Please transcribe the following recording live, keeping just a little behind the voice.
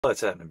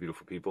What's happening,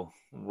 beautiful people?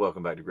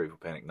 Welcome back to Grateful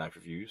Panic Knife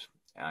Reviews.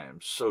 I am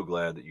so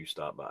glad that you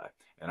stopped by,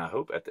 and I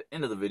hope at the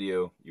end of the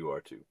video you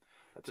are too.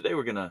 Today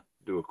we're going to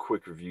do a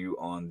quick review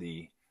on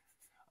the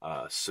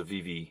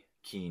Civivi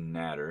Keen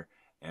Nadder,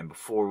 and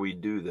before we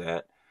do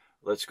that,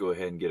 let's go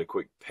ahead and get a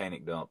quick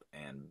panic dump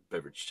and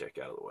beverage check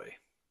out of the way.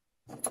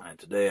 And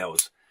today I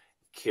was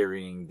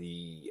carrying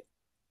the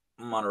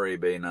Monterey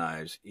Bay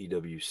Knives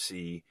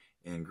EWC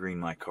in green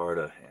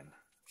micarta and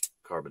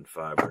carbon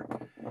fiber.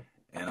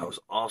 And I was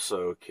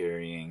also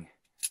carrying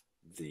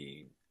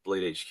the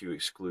Blade HQ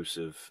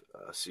exclusive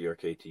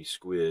CRKT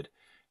Squid,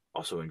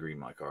 also in green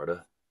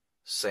micarta,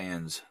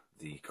 sans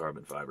the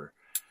carbon fiber.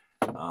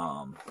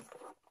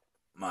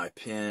 My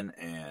pin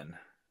and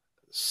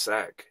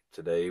sack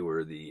today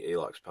were the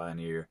Alox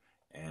Pioneer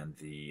and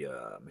the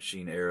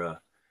Machine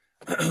Era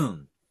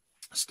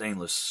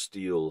stainless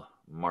steel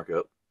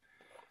markup.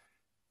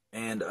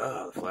 And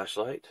the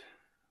flashlight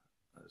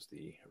was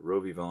the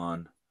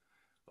Rovivon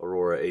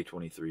Aurora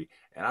A23,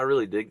 and I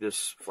really dig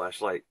this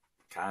flashlight.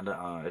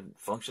 Kinda, it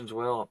functions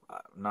well.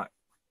 I'm not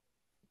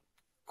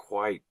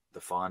quite the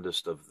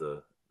fondest of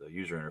the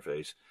user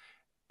interface,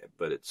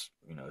 but it's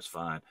it's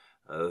fine.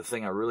 The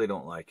thing I really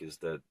don't like is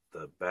that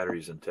the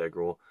battery's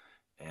integral,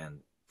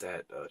 and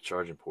that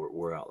charging port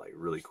wore out like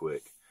really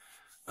quick.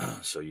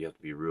 So you have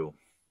to be real.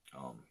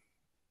 You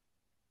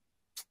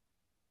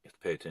have to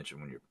pay attention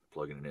when you're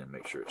plugging it in,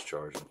 make sure it's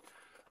charging.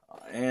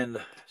 And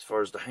as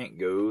far as the Hank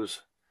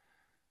goes.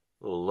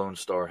 Little Lone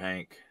Star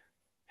Hank,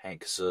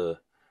 Suh,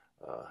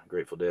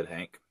 Grateful Dead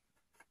Hank.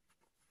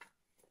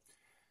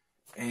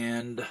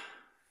 And,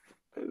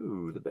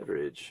 ooh, the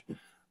beverage.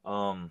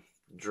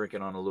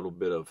 Drinking on a little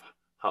bit of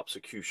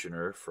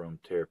Hopsecutioner from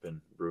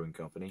Terrapin Brewing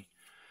Company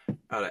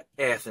out of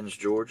Athens,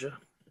 Georgia.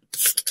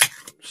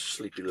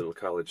 Sleepy little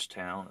college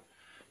town,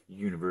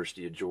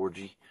 University of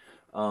Georgia.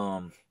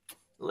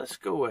 Let's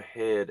go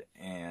ahead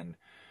and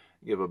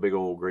give a big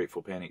old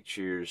Grateful Panic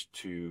cheers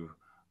to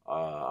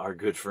our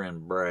good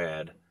friend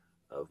Brad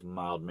of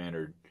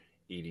Mild-Mannered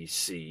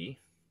EDC.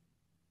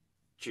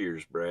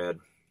 Cheers, Brad.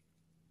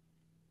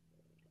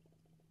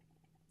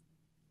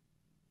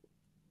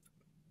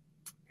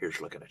 Here's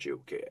looking at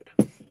you, kid.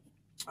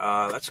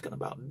 That's gonna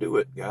about do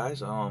it,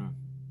 guys.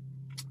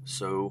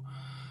 So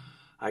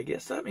I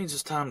guess that means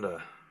it's time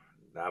to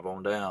dive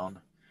on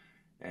down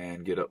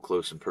and get up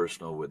close and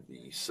personal with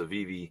the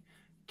Civivi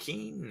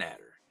Keen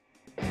Nadder.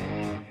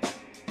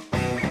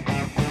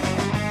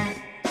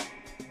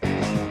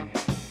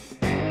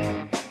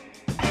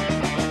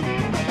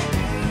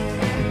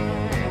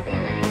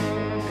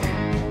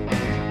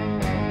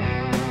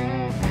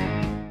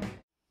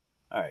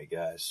 Alright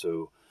guys,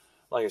 so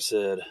like I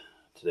said,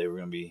 today we're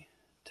going to be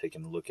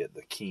taking a look at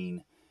the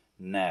Keen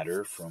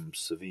Nadder from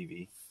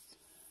Civivi.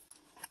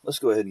 Let's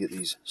go ahead and get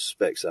these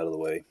specs out of the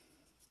way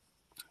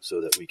so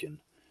that we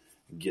can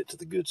get to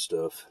the good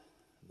stuff,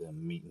 the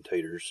meat and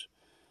taters.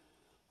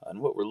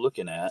 And what we're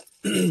looking at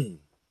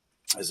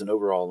is an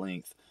overall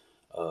length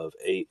of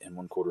 8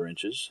 1/4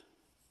 inches.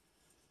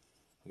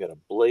 We got a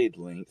blade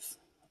length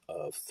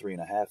of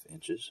 3.5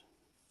 inches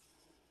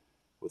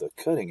with a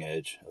cutting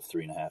edge of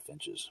 3.5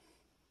 inches.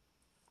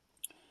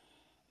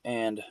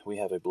 And we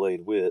have a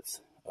blade width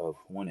of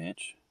 1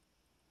 inch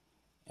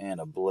and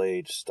a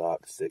blade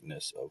stock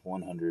thickness of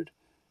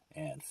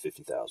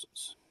 150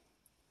 thousandths.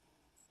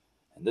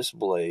 And this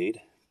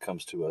blade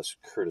comes to us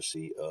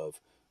courtesy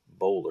of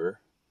Bowler,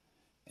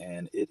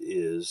 and it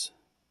is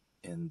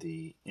in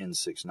the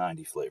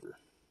N690 flavor.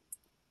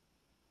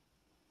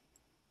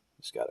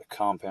 It's got a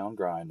compound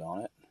grind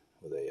on it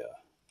with a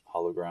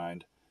hollow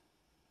grind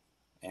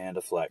and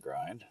a flat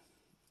grind,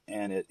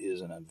 and it is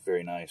in a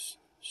very nice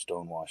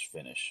stonewash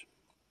finish.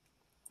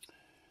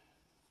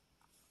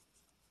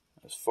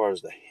 As far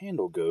as the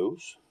handle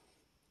goes,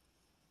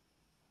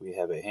 we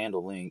have a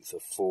handle length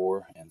of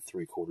 4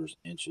 3/4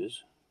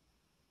 inches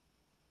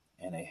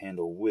and a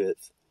handle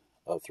width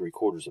of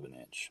 3/4 of an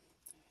inch.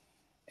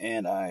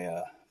 And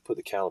I put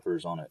the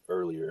calipers on it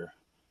earlier,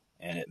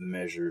 and it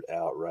measured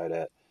out right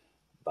at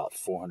about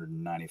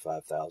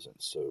 495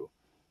 thousandths, so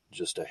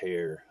just a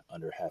hair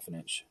under ½ an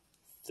inch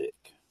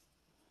thick.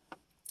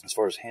 As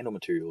far as handle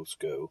materials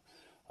go,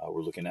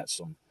 we're looking at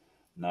some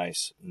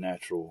nice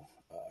natural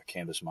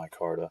canvas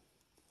micarta,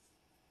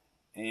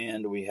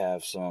 and we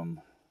have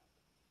some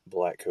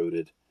black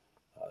coated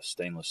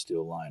stainless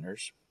steel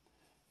liners.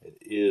 It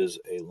is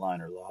a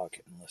liner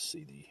lock, and let's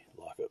see the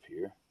lock up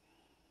here.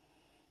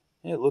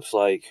 It looks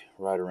like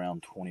right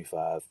around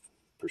 25%.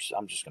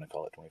 I'm just going to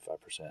call it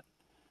 25%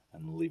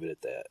 and leave it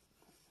at that.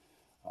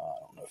 I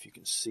don't know if you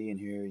can see in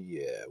here.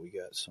 Yeah, we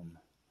got some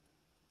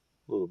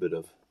little bit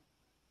of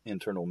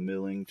internal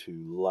milling to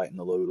lighten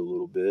the load a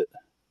little bit.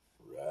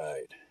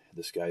 Right,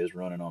 this guy is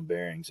running on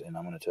bearings, and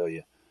I'm going to tell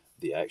you,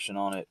 the action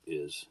on it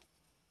is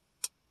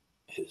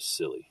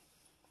silly.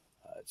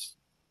 It's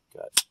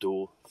got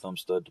dual thumb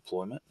stud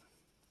deployment,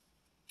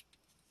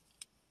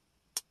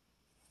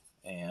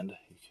 and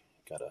you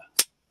got a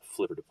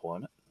flipper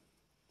deployment,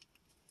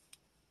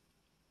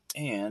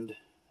 and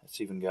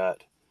it's even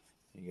got,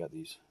 you got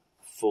these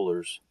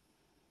fullers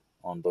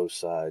on both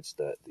sides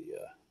that the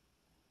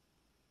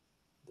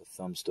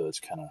thumb studs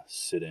kind of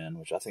sit in,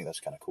 which I think that's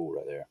kind of cool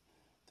right there.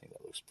 I think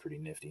that looks pretty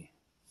nifty.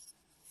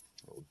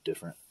 A little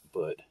different,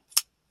 but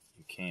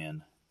you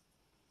can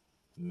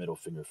middle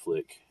finger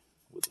flick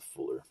with the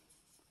fuller.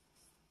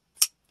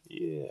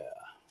 Yeah.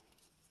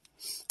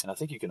 And I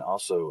think you can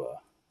also,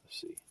 let's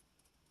see,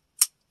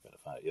 gotta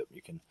find it. Yep,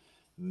 you can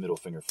middle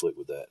finger flick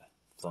with that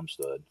thumb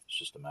stud. It's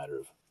just a matter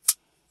of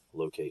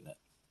locating it.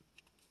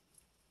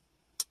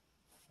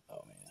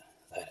 Oh man,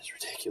 that is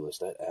ridiculous.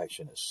 That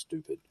action is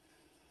stupid.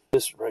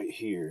 This right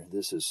here,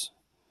 this is,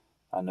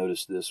 I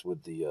noticed this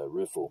with the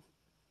Riffle.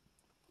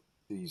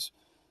 These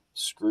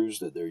screws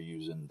that they're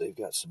using, they've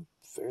got some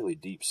fairly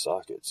deep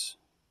sockets.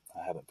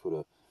 I haven't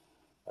put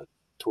a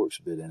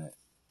Torx bit in it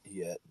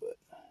yet, but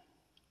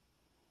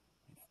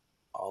you know,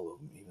 all of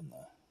them, even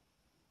the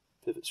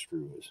pivot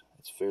screw,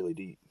 it's fairly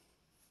deep.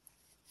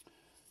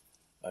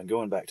 And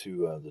going back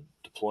to the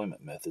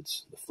deployment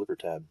methods, the flipper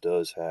tab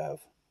does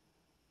have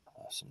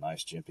some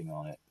nice jimping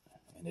on it.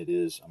 And it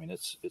is, I mean,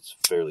 it's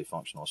fairly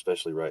functional,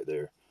 especially right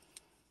there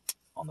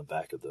on the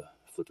back of the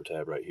flipper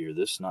tab right here.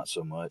 This, not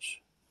so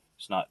much.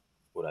 It's not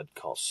what I'd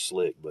call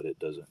slick, but it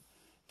doesn't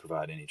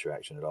provide any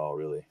traction at all,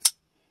 really.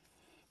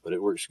 But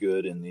it works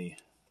good in the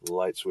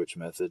light switch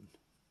method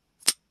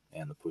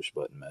and the push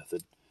button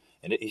method.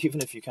 And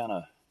even if you kind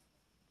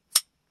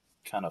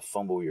of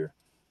fumble your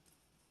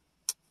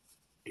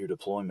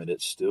deployment,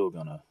 it's not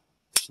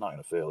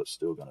gonna fail. It's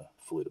still gonna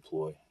fully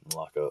deploy and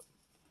lock up.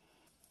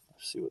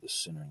 See what the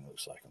centering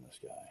looks like on this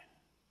guy.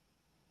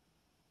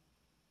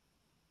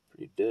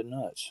 Pretty dead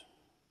nuts.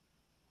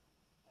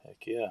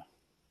 Heck yeah.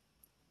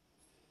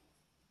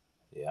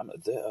 Yeah,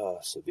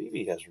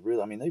 Civivi has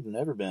really, I mean, they've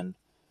never been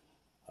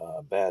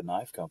a bad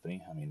knife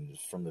company. I mean,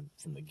 from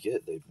the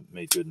get, they've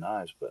made good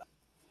knives. But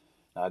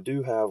I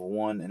do have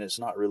one, and it's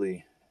not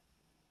really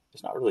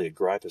a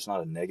gripe. It's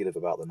not a negative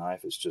about the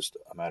knife. It's just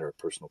a matter of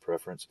personal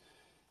preference.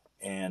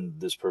 And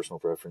this personal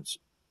preference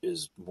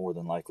is more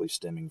than likely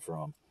stemming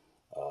from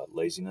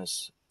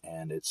laziness,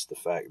 and it's the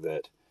fact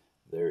that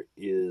there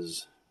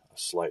is a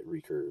slight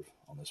recurve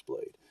on this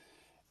blade.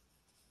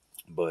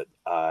 But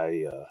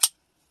I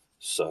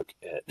suck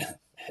at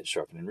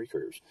sharpening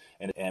recurves,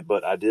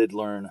 but I did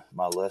learn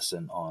my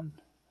lesson on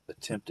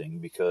attempting,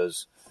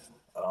 because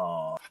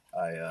I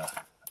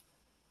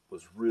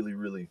was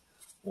really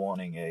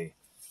wanting a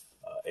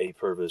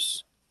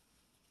Purvis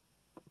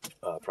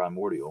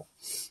primordial,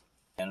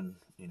 and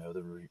you know,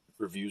 the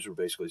reviews were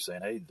basically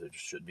saying, hey, there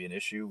shouldn't be an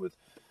issue with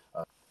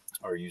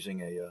are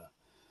using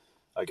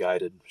a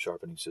guided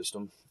sharpening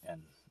system,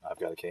 and I've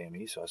got a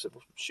KME, so I said,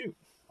 well, shoot,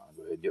 I'll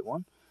go ahead and get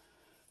one.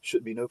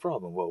 Should be no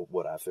problem. Well,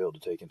 what I failed to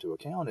take into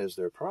account is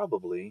there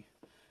probably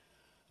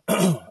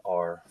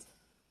are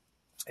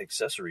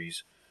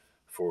accessories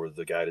for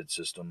the guided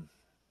system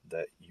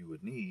that you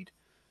would need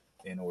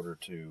in order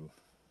to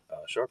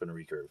sharpen a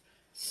recurve.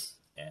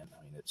 And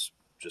I mean, it's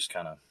just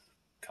kind of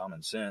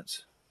common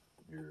sense.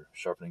 Your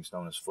sharpening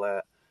stone is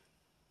flat.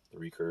 The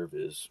recurve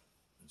is,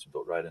 it's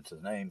built right into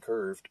the name,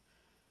 curved.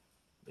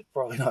 It's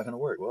probably not going to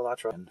work. Well, I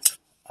tried, and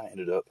I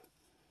ended up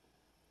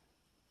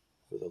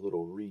with a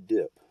little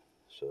re-dip.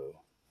 So,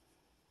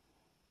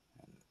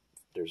 and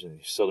if there's any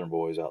southern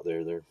boys out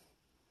there, they're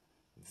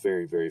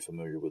very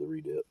familiar with a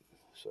re-dip.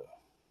 So,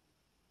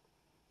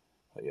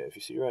 but yeah, if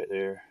you see right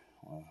there,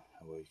 well,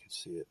 how well you can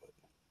see it, but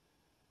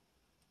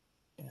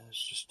yeah,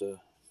 it's just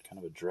a kind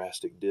of a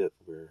drastic dip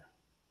where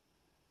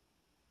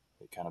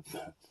it kind of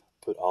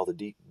put all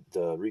the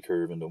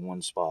recurve into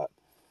one spot.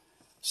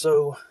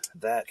 So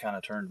that kind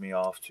of turned me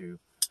off to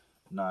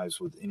knives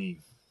with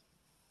any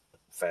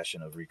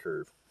fashion of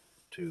recurve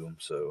to them.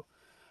 So,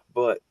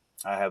 but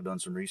I have done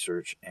some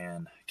research,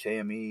 and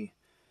KME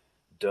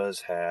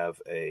does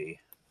have a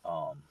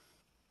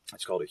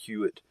it's called a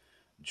Hewitt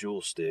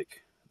jewel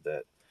stick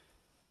that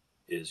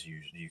is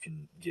used, you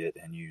can get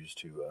and use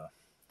to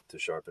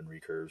sharpen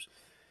recurves.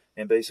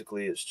 And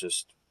basically it's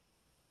just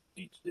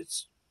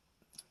it's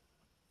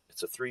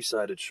a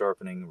three-sided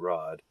sharpening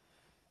rod,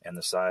 and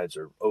the sides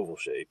are oval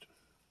shaped,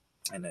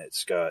 and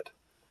it's got,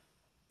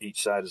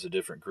 each side is a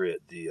different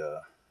grit.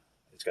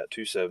 It's got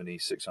 270,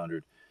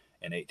 600,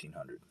 and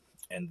 1800.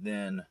 And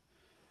then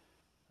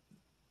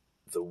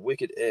the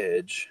wicked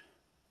edge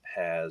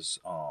has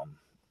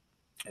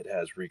it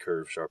has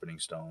recurve sharpening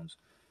stones.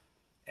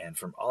 And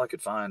from all I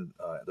could find,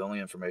 the only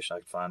information I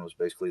could find was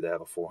basically they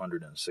have a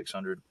 400 and a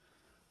 600,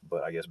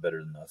 but I guess better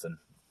than nothing.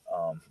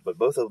 But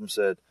both of them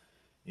said,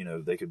 you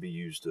know, they could be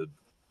used to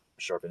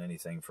sharpen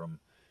anything from,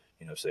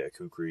 you know, say a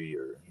kukri,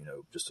 or, you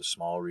know, just a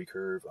small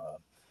recurve.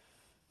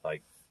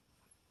 Like,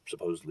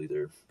 supposedly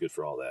they're good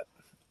for all that.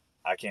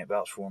 I can't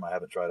vouch for them. I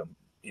haven't tried them,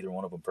 either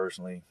one of them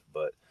personally,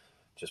 but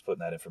just putting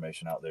that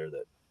information out there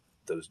that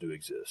those do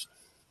exist.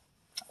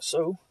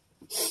 So,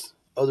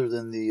 other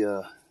than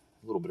the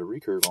little bit of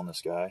recurve on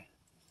this guy,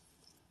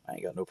 I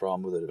ain't got no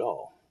problem with it at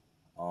all.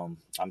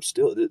 I'm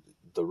still,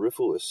 the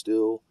Riffle is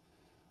still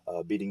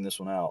beating this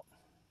one out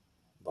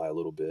by a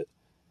little bit,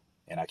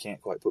 and I can't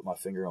quite put my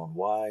finger on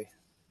why.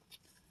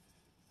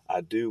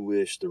 I do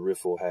wish the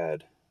Riffle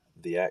had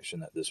the action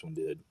that this one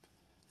did,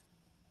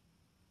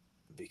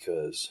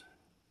 because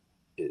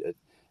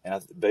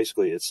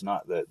basically it's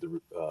not that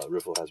the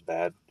Riffle has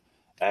bad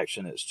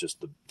action, it's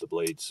just the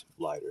blade's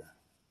lighter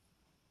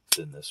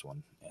than this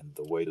one, and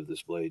the weight of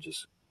this blade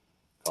just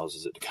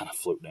causes it to kind of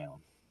float down.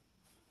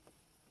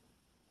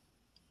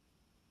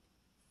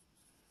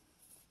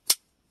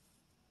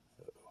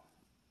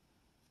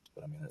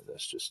 But I mean,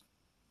 that's just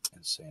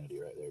insanity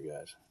right there,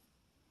 guys.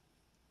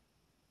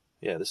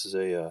 Yeah, this is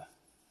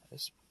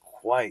it's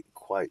quite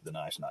the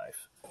nice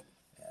knife,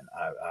 and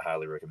I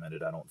highly recommend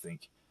it. I don't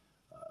think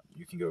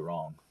you can go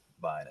wrong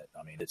buying it.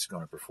 I mean, it's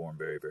going to perform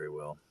very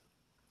well.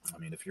 I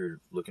mean, if you're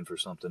looking for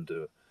something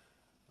to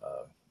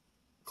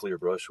clear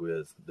brush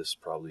with, this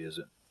probably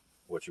isn't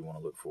what you want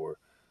to look for.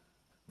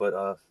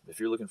 But if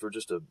you're looking for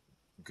just a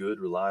good,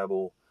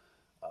 reliable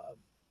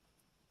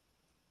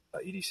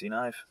EDC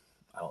knife,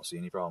 I don't see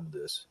any problem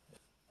with this.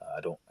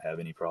 I don't have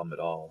any problem at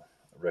all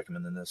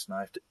recommending this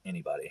knife to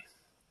anybody.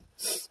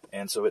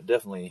 And so it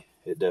definitely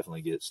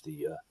gets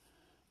the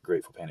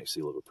Grateful Panic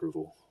seal of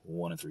approval,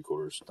 1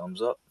 3/4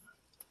 thumbs up.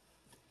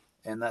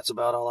 And that's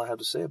about all I have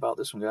to say about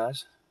this one,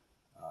 guys.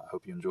 I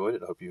hope you enjoyed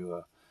it. I hope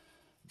you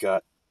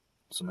got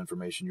some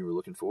information you were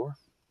looking for.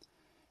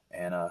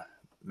 And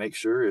make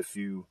sure, if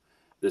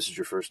this is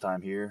your first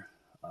time here,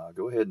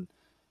 go ahead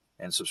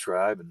and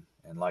subscribe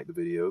and like the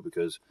video,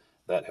 because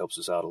that helps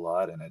us out a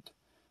lot, and it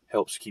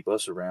helps keep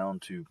us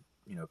around to,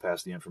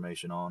 pass the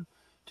information on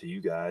to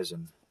you guys,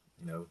 and,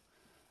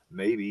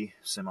 maybe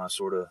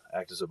sort of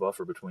act as a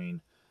buffer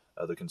between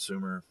the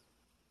consumer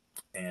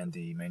and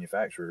the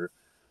manufacturer,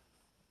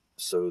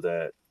 so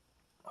that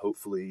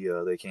hopefully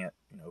they can't,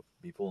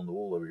 be pulling the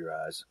wool over your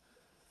eyes,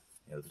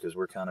 because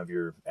we're kind of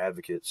your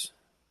advocates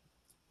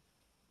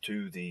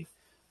to the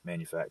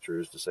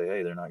manufacturers to say,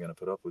 hey, they're not going to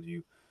put up with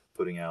you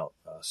putting out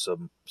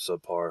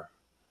subpar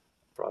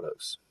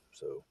products.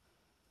 So,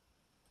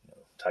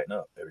 tighten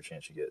up every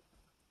chance you get.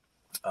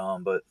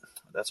 But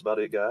that's about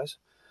it, guys.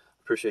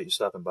 Appreciate you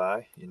stopping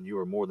by, and you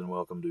are more than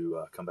welcome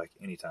to come back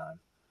anytime.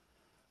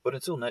 But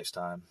until next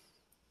time,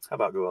 how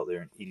about go out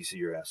there and EDC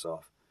your ass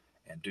off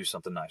and do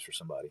something nice for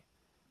somebody.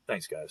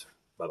 Thanks, guys.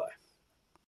 Bye-bye.